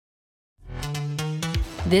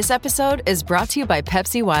This episode is brought to you by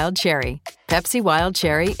Pepsi Wild Cherry. Pepsi Wild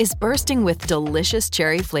Cherry is bursting with delicious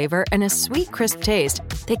cherry flavor and a sweet, crisp taste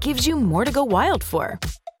that gives you more to go wild for.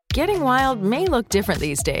 Getting wild may look different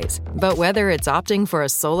these days, but whether it's opting for a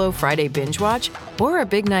solo Friday binge watch or a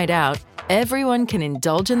big night out, everyone can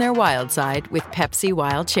indulge in their wild side with Pepsi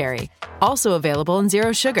Wild Cherry. Also available in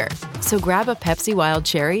Zero Sugar. So grab a Pepsi Wild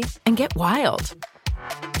Cherry and get wild.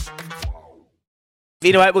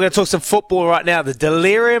 Anyway, we're going to talk some football right now. The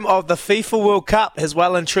delirium of the FIFA World Cup has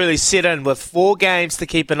well and truly set in with 4 games to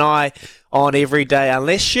keep an eye on every day.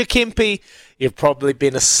 Unless you're Kempy, you've probably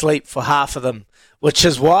been asleep for half of them, which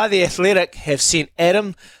is why The Athletic have sent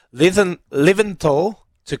Adam Leventhal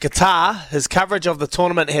to Qatar. His coverage of the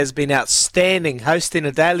tournament has been outstanding, hosting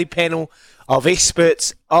a daily panel of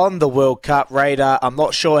experts on the World Cup radar. I'm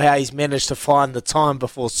not sure how he's managed to find the time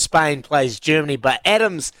before Spain plays Germany, but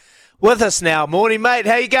Adam's with us now. Morning, mate.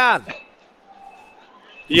 How you going?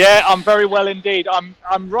 Yeah, I'm very well indeed. I'm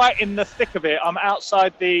right in the thick of it. I'm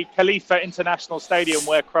outside the Khalifa International Stadium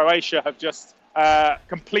where Croatia have just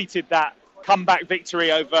completed that comeback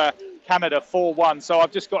victory over Canada 4-1. So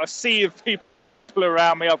I've just got a sea of people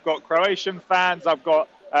around me. I've got Croatian fans. I've got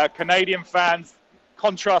Canadian fans.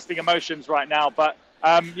 Contrasting emotions right now. But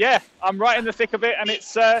yeah, I'm right in the thick of it, and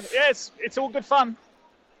it's all good fun.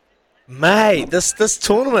 Mate, this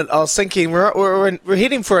tournament, I was thinking we're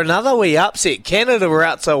heading for another wee upset. Canada were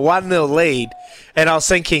out to a 1-0 lead, and I was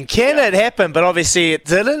thinking, can it happen? But obviously it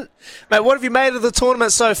didn't. Mate, what have you made of the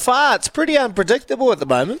tournament so far? It's pretty unpredictable at the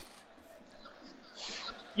moment.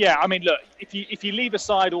 Yeah, I mean, look, if you leave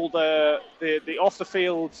aside all the off the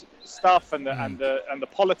field stuff and the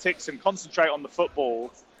politics and concentrate on the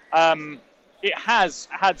football, it has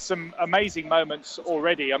had some amazing moments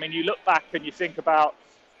already. I mean, you look back and you think about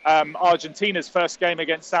Argentina's first game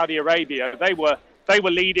against Saudi Arabia. They were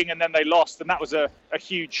leading and then they lost, and that was a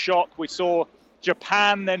huge shock. We saw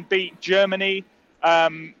Japan then beat Germany,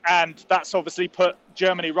 and that's obviously put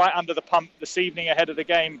Germany right under the pump this evening ahead of the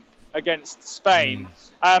game against Spain.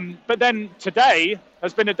 But then today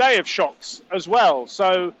has been a day of shocks as well.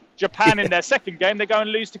 So Japan in their second game, they go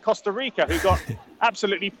and lose to Costa Rica, who got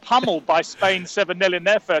absolutely pummeled by Spain 7-0 in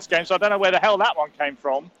their first game. So I don't know where the hell that one came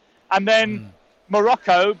from. And then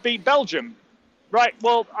Morocco beat Belgium. Right,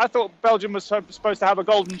 well, I thought Belgium was supposed to have a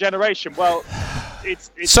golden generation. Well,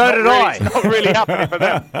 it's so did I. It's not really happening for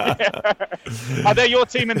them. Are they your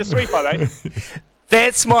team in the sweep, are they?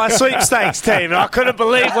 That's my sweepstakes team. I couldn't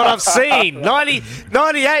believe what I've seen.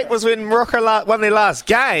 98 was when Morocco won their last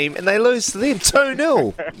game, and they lose to them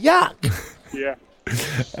 2-0. Yuck. Yeah.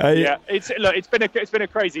 Yeah, it's been a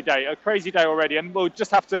crazy day already, and we'll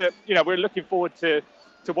just have to, we're looking forward to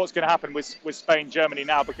what's going to happen with Spain, Germany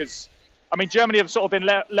now, because I mean Germany have sort of been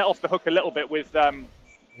let off the hook a little bit with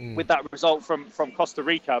that result from Costa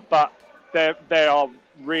Rica, but they are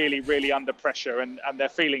really, really under pressure and they're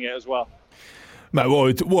feeling it as well. Mate,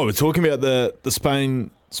 what we're talking about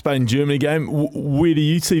the Spain-Germany game, where do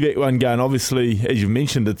you see that one going? Obviously, as you've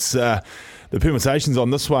mentioned, it's the permutations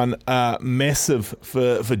on this one are massive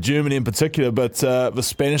for Germany in particular, but the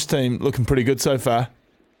Spanish team looking pretty good so far.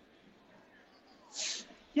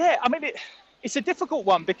 Yeah, I mean, it's a difficult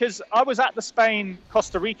one because I was at the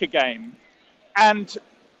Spain-Costa Rica game, and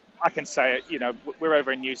I can say it, we're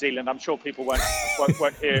over in New Zealand. I'm sure people won't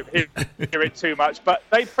hear it too much, but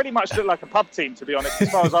they pretty much look like a pub team, to be honest, as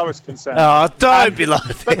far as I was concerned. Oh, don't be like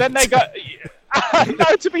that. But then they got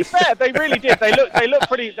no. To be fair, they really did. They look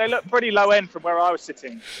pretty low end from where I was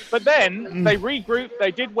sitting. But then they regrouped.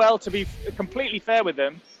 They did well, to be completely fair with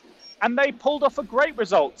them. And they pulled off a great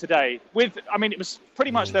result today. It was pretty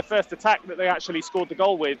much their first attack that they actually scored the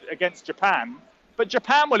goal with against Japan. But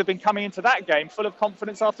Japan will have been coming into that game full of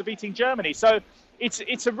confidence after beating Germany. So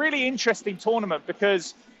it's a really interesting tournament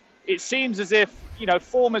because it seems as if,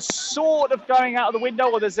 form is sort of going out of the window,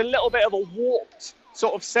 or there's a little bit of a warped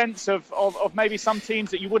sort of sense of maybe some teams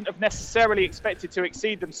that you wouldn't have necessarily expected to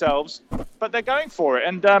exceed themselves, but they're going for it.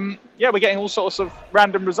 And we're getting all sorts of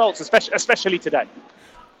random results, especially today.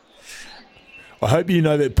 I hope you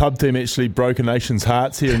know that pub team actually broke a nation's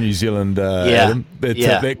hearts here in New Zealand, Adam.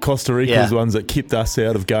 That Costa Rica was the ones that kept us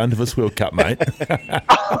out of going to this World Cup, mate.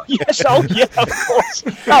 Yes, of course.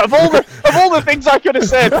 No, of all the things I could have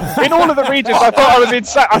said in all of the regions, I thought I was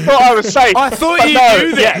insane. I thought I was safe. I thought you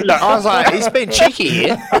knew that. Yeah, look, I was like, he's been cheeky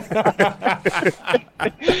here.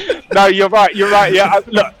 No, you're right. Yeah,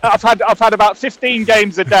 look, I've had about 15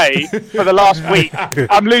 games a day for the last week.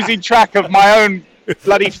 I'm losing track of my own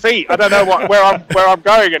bloody feet. I don't know where I'm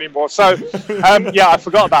going anymore. So, I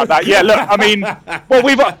forgot about that. Yeah, look, I mean, well,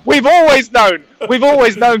 we've always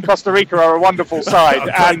known Costa Rica are a wonderful side,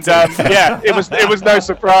 and it was no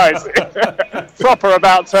surprise. Proper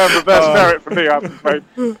about turn reverse merit for me, I'm afraid.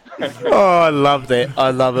 I love that.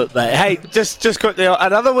 I love it, mate. Hey, just quickly,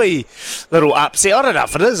 another wee little upset. I don't know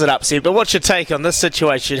if it is an upset, but what's your take on this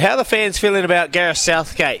situation? How are the fans feeling about Gareth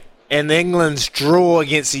Southgate and England's draw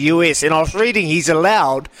against the US? And I was reading he's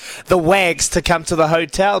allowed the Wags to come to the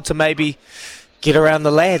hotel to maybe get around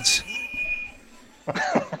the lads.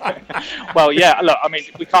 Well, yeah, look, I mean,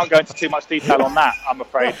 we can't go into too much detail on that, I'm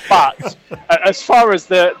afraid. But as far as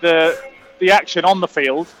the action on the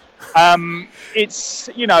field, it's,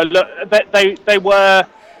 look,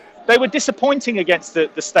 they were disappointing against the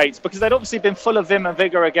States because they'd obviously been full of vim and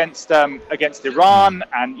vigour against Iran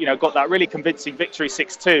and, got that really convincing victory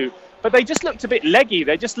 6-2. But they just looked a bit leggy.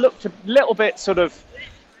 They just looked a little bit sort of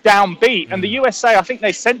downbeat. And the USA, I think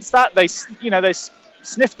they sensed that. They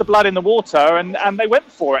sniffed the blood in the water and they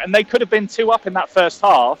went for it. And they could have been 2 up in that first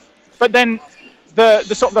half. But then the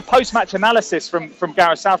sort of the post-match analysis from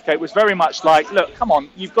Gareth Southgate was very much like, look, come on,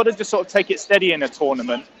 you've got to just sort of take it steady in a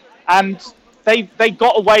tournament. And they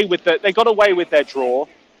got away with their draw,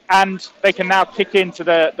 and they can now kick into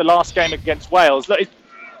the last game against Wales. Look,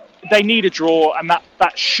 they need a draw, and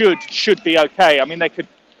that should be okay. I mean, they could,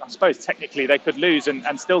 I suppose, technically they could lose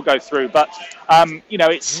and still go through, but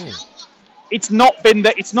it's not been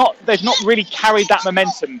that they've not really carried that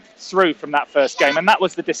momentum through from that first game, and that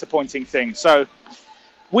was the disappointing thing. So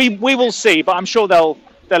we will see, but I'm sure they'll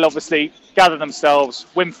obviously gather themselves,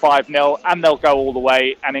 win 5-0, and they'll go all the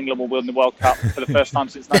way, and England will win the World Cup for the first time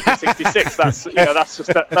since 1966.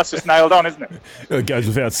 That's just nailed on, isn't it? It goes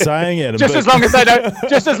without saying, Adam. Just as long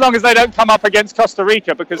as they don't come up against Costa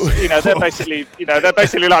Rica, because they're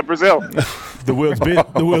basically like Brazil. The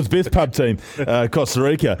world's best pub team, Costa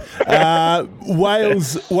Rica.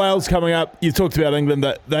 Wales coming up. You talked about England,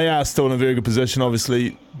 that they are still in a very good position.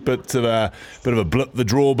 Obviously, bit of a blip, the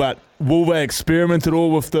draw, but will they experiment at all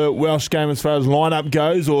with the Welsh game as far as lineup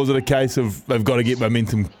goes, or is it a case of they've got to get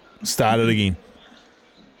momentum started again?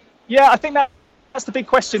 Yeah, I think that's the big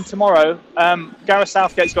question tomorrow. Gareth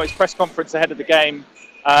Southgate's got his press conference ahead of the game,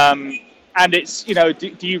 and it's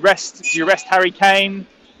do you rest Harry Kane?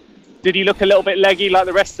 Did he look a little bit leggy like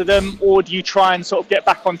the rest of them, or do you try and sort of get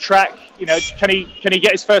back on track? Can he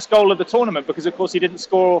get his first goal of the tournament? Because of course he didn't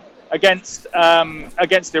score against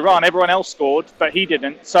Iran. Everyone else scored, but he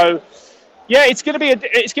didn't. So yeah, it's going to be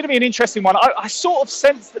an interesting one. I sort of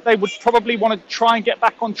sense that they would probably want to try and get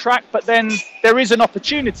back on track, but then there is an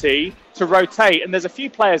opportunity to rotate, and there's a few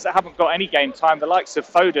players that haven't got any game time. The likes of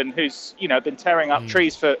Foden, who's been tearing up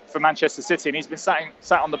trees for Manchester City, and he's been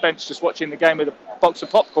sat on the bench just watching the game with a box of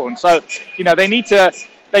popcorn. So they need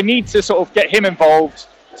to sort of get him involved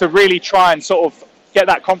to really try and sort of get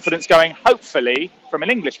that confidence going, hopefully from an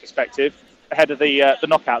English perspective, ahead of the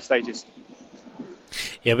knockout stages.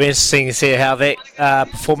 Yeah, it'll be interesting to see how that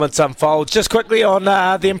performance unfolds. Just quickly on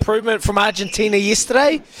the improvement from Argentina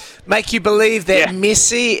yesterday, make you believe that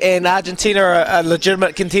Messi and Argentina are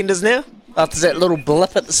legitimate contenders now after that little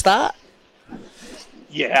blip at the start?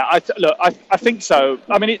 Yeah, I think so.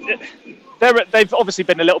 I mean, they've obviously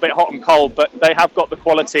been a little bit hot and cold, but they have got the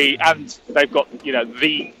quality, and they've got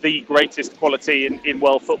the greatest quality in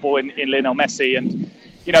world football in Lionel Messi, and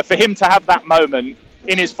for him to have that moment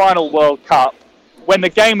in his final World Cup, when the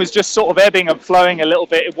game was just sort of ebbing and flowing a little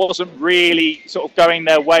bit, it wasn't really sort of going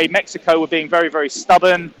their way. Mexico were being very, very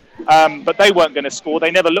stubborn, but they weren't going to score.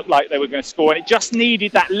 They never looked like they were going to score, and it just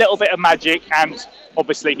needed that little bit of magic, and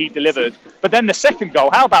obviously he delivered. But then the second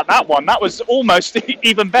goal, how about that one? That was almost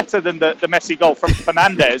even better than the Messi goal from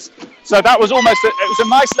Fernandes. So that was almost, it was a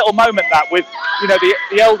nice little moment that with,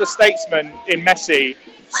 the elder statesman in Messi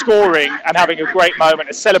scoring and having a great moment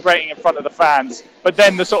and celebrating in front of the fans, but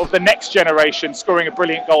then the sort of the next generation scoring a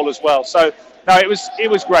brilliant goal as well. So no, it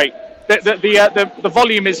was great. The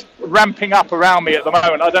volume is ramping up around me at the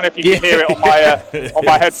moment. I don't know if you can hear it on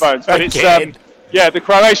my headphones, but it's the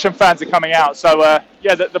Croatian fans are coming out. So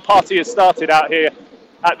the party has started out here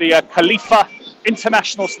at the Khalifa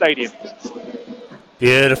International Stadium.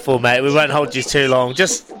 Beautiful, mate. We won't hold you too long.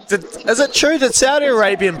 Is it true that Saudi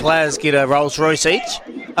Arabian players get a Rolls Royce each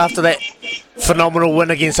after that phenomenal win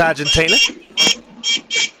against Argentina?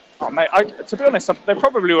 Oh, mate, to be honest, they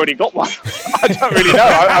probably already got one. I don't really know.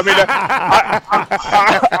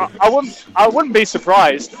 I wouldn't be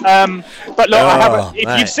surprised. But look, I haven't.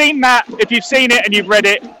 If you've seen it and you've read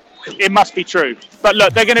it, it must be true. But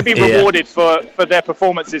look, they're going to be rewarded for their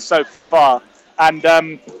performances so far. And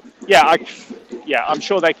yeah, I'm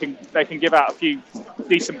sure they can give out a few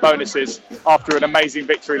decent bonuses after an amazing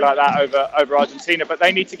victory like that over Argentina. But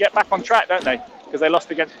they need to get back on track, don't they? Because they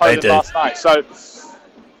lost against Poland last night. So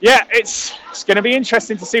yeah, it's going to be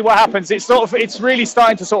interesting to see what happens. It's really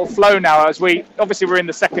starting to sort of flow now, as we're in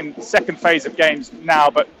the second phase of games now,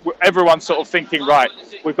 but everyone's sort of thinking, right,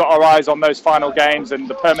 we've got our eyes on those final games and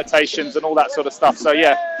the permutations and all that sort of stuff. So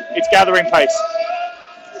yeah, it's gathering pace.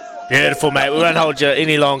 Beautiful, mate. We won't hold you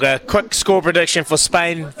any longer. Quick score prediction for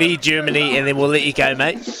Spain v Germany, and then we'll let you go,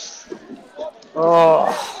 mate.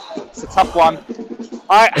 Oh, it's a tough one.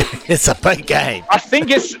 It's a big game. I'm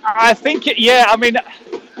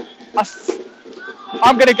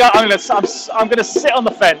going to go. I'm going to sit on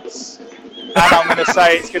the fence, and I'm going to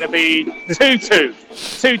say it's going to be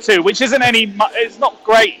 2-2, which isn't it's not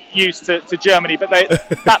great use to Germany, but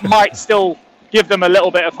that might still give them a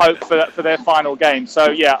little bit of hope for their final game.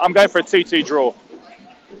 So yeah, I'm going for a 2-2 draw.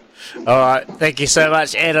 All right, thank you so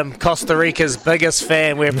much, Adam, Costa Rica's biggest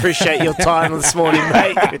fan. We appreciate your time this morning,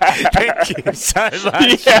 mate. Thank you so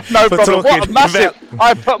much. Yeah, no problem. What a massive...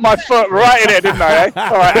 I put my foot right in it, didn't I? Eh?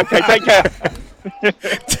 All right, okay, take care.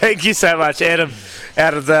 Thank you so much, Adam.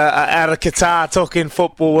 Out of Qatar, talking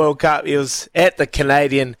Football World Cup. He was at the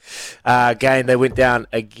Canadian game. They went down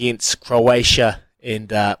against Croatia, and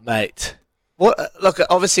mate, look,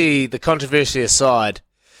 obviously the controversy aside,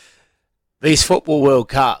 these Football World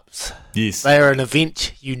Cups, yes, they are an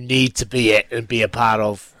event you need to be at and be a part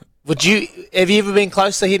of. Have you ever been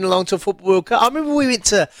close to heading along to a Football World Cup? I remember we went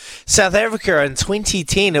to South Africa in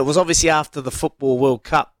 2010. It was obviously after the Football World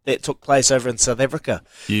Cup that took place over in South Africa.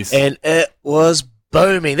 Yes. And it was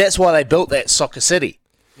booming. That's why they built that Soccer City.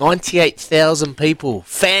 98,000 people,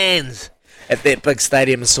 fans, at that big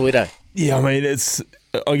stadium in Soweto. Yeah, I mean, I guess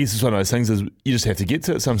it's one of those things is you just have to get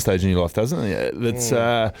to it at some stage in your life, doesn't it? It's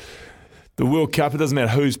the World Cup. It doesn't matter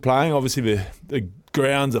who's playing. Obviously, the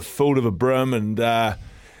grounds are full to the brim, and I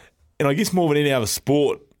guess more than any other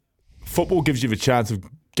sport, football gives you the chance of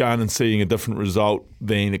going and seeing a different result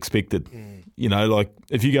than expected. You know, like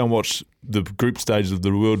if you go and watch the group stages of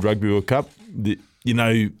the Rugby World Cup,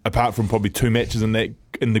 apart from probably 2 matches in the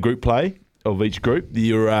group play of each group,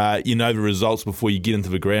 you know the results before you get into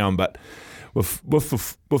the ground. But with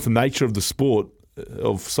the nature of the sport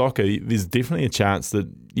of soccer, there's definitely a chance that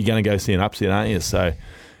you're going to go see an upset, aren't you? So,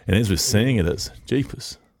 and as we're seeing it, it's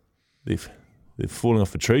jeepers. They're falling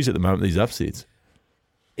off the trees at the moment, these upsets.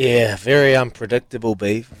 Yeah, very unpredictable,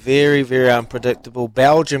 B. Very, very unpredictable.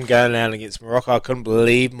 Belgium going down against Morocco. I couldn't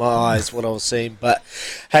believe my eyes what I was seeing. But,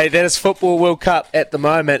 hey, that is Football World Cup at the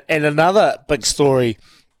moment. And another big story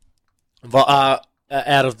out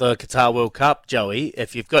of the Qatar World Cup, Joey,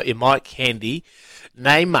 if you've got your mic handy,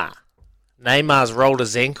 Neymar's rolled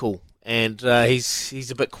his ankle, and he's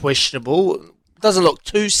a bit questionable. Doesn't look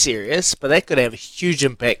too serious, but that could have a huge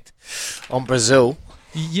impact on Brazil.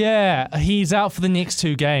 Yeah, he's out for the next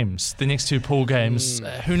 2 games, the next 2 pool games.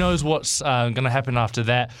 Who knows what's going to happen after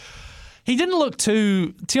that. He didn't look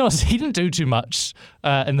to be honest, he didn't do too much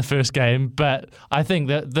in the first game, but I think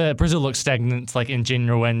that the Brazil looks stagnant, like in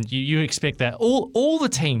general, and you expect that. All the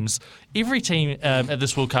teams, every team at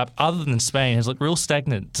this World Cup, other than Spain, has looked real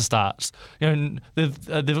stagnant to start. You know,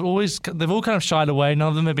 they've all kind of shied away. None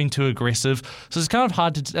of them have been too aggressive, so it's kind of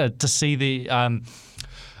hard to see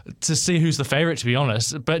to see who's the favourite, to be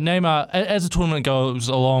honest. But Neymar, as the tournament goes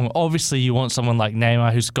along, obviously you want someone like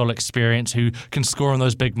Neymar who's got experience, who can score in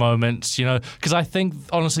those big moments, you know, because I think,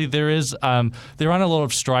 honestly, there aren't a lot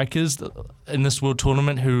of strikers in this World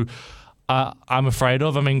Tournament who I'm afraid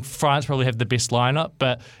of. I mean, France probably have the best lineup,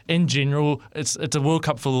 but in general, it's a World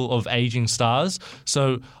Cup full of aging stars.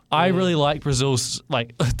 So I really like Brazil's,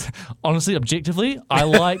 like, honestly, objectively, I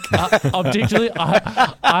like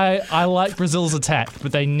I like Brazil's attack,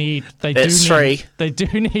 but they do need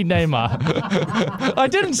Neymar. I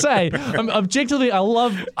didn't say objectively. I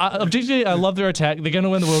love their attack. They're going to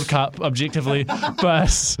win the World Cup objectively,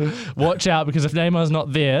 but watch out, because if Neymar's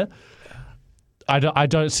not there, I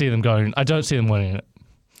don't see them going. I don't see them winning it.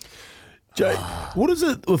 Jay, what is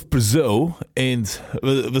it with Brazil, and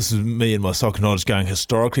this is me and my soccer knowledge going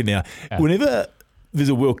historically now, whenever there's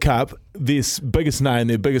a World Cup, their biggest name,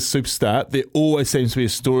 their biggest superstar, there always seems to be a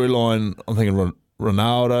storyline. I'm thinking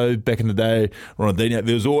Ronaldo back in the day, Ronaldinho.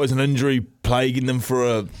 There was always an injury plaguing them for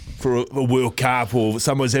a World Cup, or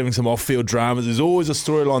someone's having some off-field dramas. There's always a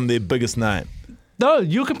storyline, their biggest name. No,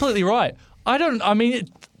 you're completely right.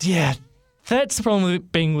 That's the problem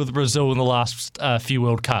with being with Brazil in the last few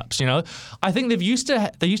World Cups. You know, I think they used to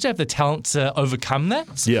have the talent to overcome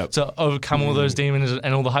that. Yeah. To overcome all those demons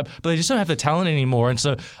and all the hype, but they just don't have the talent anymore. And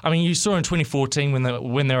so, I mean, you saw in 2014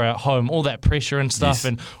 when they were at home, all that pressure and stuff,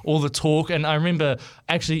 and all the talk. And I remember,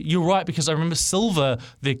 actually, you're right, because I remember Silva,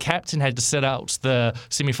 the captain, had to sit out the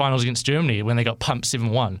semi-finals against Germany when they got pumped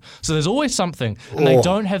 7-1. So there's always something, and they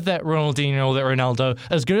don't have that Ronaldinho or that Ronaldo.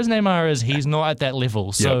 As good as Neymar is, he's not at that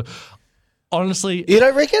level. So honestly, You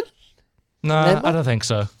don't reckon? no, I don't think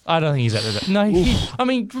so. I don't think he's at that. No, I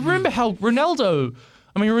mean, remember how Ronaldo.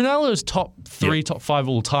 I mean, Ronaldo's top 3, top 5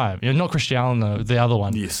 all time. You know, not Cristiano, the other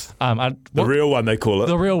one. Yes. The real one, they call it.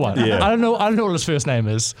 The real one. Yeah. I don't know what his first name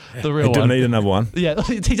is. The real He didn't one. need another one. Yeah,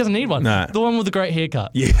 he doesn't need one. No. The one with the great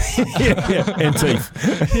haircut. Yeah. And teeth.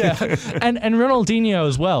 Yeah. And Ronaldinho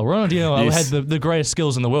as well. Ronaldinho Yes. had the greatest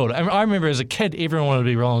skills in the world. I remember as a kid, everyone wanted to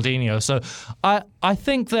be Ronaldinho. So I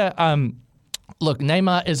think that, look,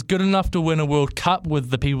 Neymar is good enough to win a World Cup with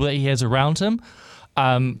the people that he has around him.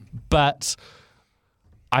 But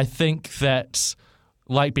I think that,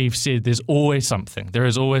 like Beef said, there's always something. There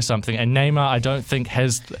is always something. And Neymar, I don't think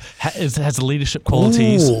has the leadership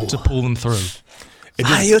qualities to pull them through.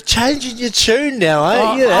 You're changing your tune now,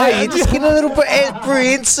 aren't you? You're just getting a little bit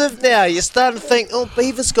apprehensive now. You're starting to think,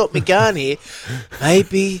 Beaver's got me going here.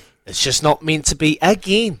 Maybe it's just not meant to be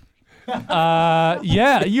again.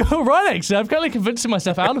 Yeah, you're right, actually. I'm kind of convincing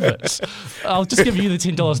myself out of it. I'll just give you the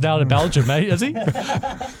 $10 now to Belgium, mate, is he?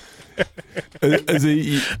 Is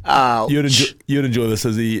he? You'd enjoy this,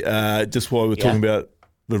 is he? Just while we're talking about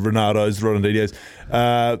the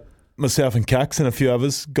Ronaldinhos, myself and Cax and a few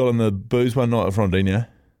others got on the booze one night with Ronaldinho.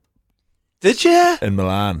 Did you? In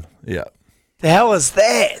Milan, yeah. The hell was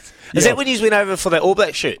that? Is that when you went over for that All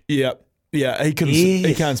Black shoot? Yeah. Yeah, he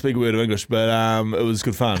can't speak a word of English, but it was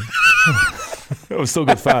good fun. It was still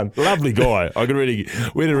good fun. Lovely guy. We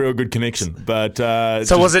had a real good connection. But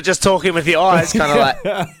so was it just talking with your eyes, kind of like?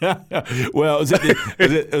 Well, it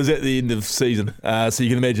was at the end of the season, so you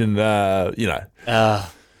can imagine,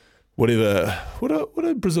 whatever. What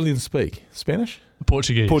do Brazilians speak? Spanish?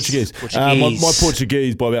 Portuguese. My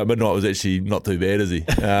Portuguese by about midnight was actually not too bad, is he?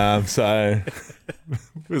 So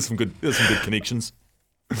there's some good connections.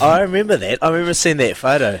 I remember that. I remember seeing that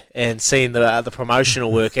photo and seeing the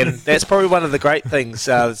promotional work, and that's probably one of the great things.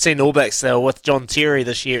 Seeing All Blacks, they were with John Terry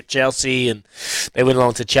this year at Chelsea, and they went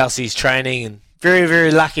along to Chelsea's training, and very,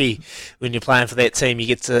 very lucky when you're playing for that team. You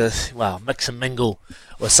get to, mix and mingle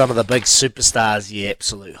with some of the big superstars. You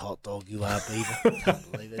absolute hot dog you are, Beaver.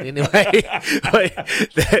 Can't believe it. Anyway,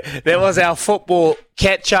 that was our football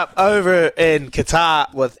catch-up over in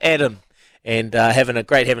Qatar with Adam, and having a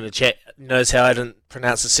chat. Knows how I didn't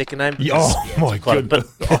pronounce the second name? My God.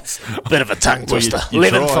 Bit of a tongue twister. You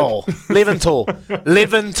Leventhal.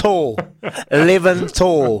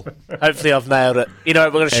 Hopefully I've nailed it.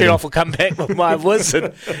 We're going to shoot off and come back with my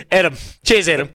wizard. Adam. Cheers, Adam.